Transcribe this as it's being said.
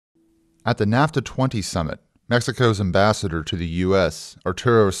At the NAFTA 20 summit, Mexico's ambassador to the U.S.,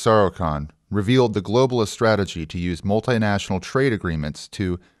 Arturo Sarukhan, revealed the globalist strategy to use multinational trade agreements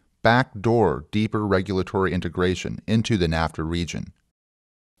to backdoor deeper regulatory integration into the NAFTA region.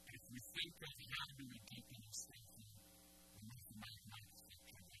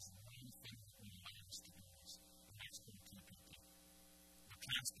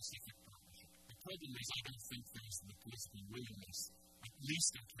 The problem is, I don't think there's the political willingness, at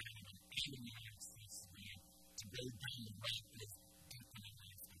least in Canada and in the United States, to go down the route of deepening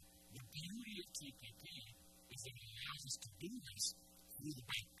NAFTA. The beauty of TPP is that it allows us to do this through the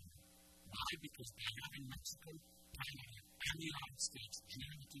back door. Why? Because by having Mexico, Canada, and the United States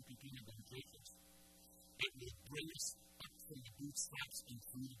join the TPP negotiations, it will bring us up from the bootstraps and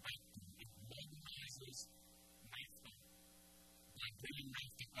through the back door. It modernizes NAFTA by bringing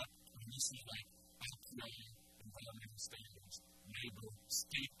NAFTA up to issues like ASEAN, environmental standards, labor,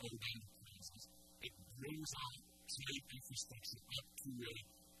 state-owned enterprises. It brings our trade infrastructure up to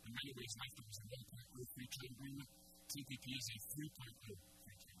in many ways, NAFTA was a 1.0 free trade agreement. TPP is a 3.0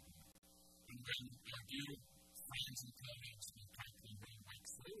 free trade agreement. And when our dear friends and colleagues in Franklin like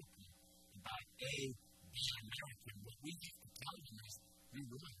Sarukhan about being American, what we have to tell them is, you're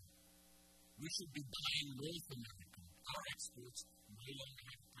wrong. We should be buying North American. Our exports no longer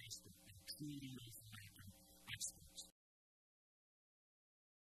have a place to truly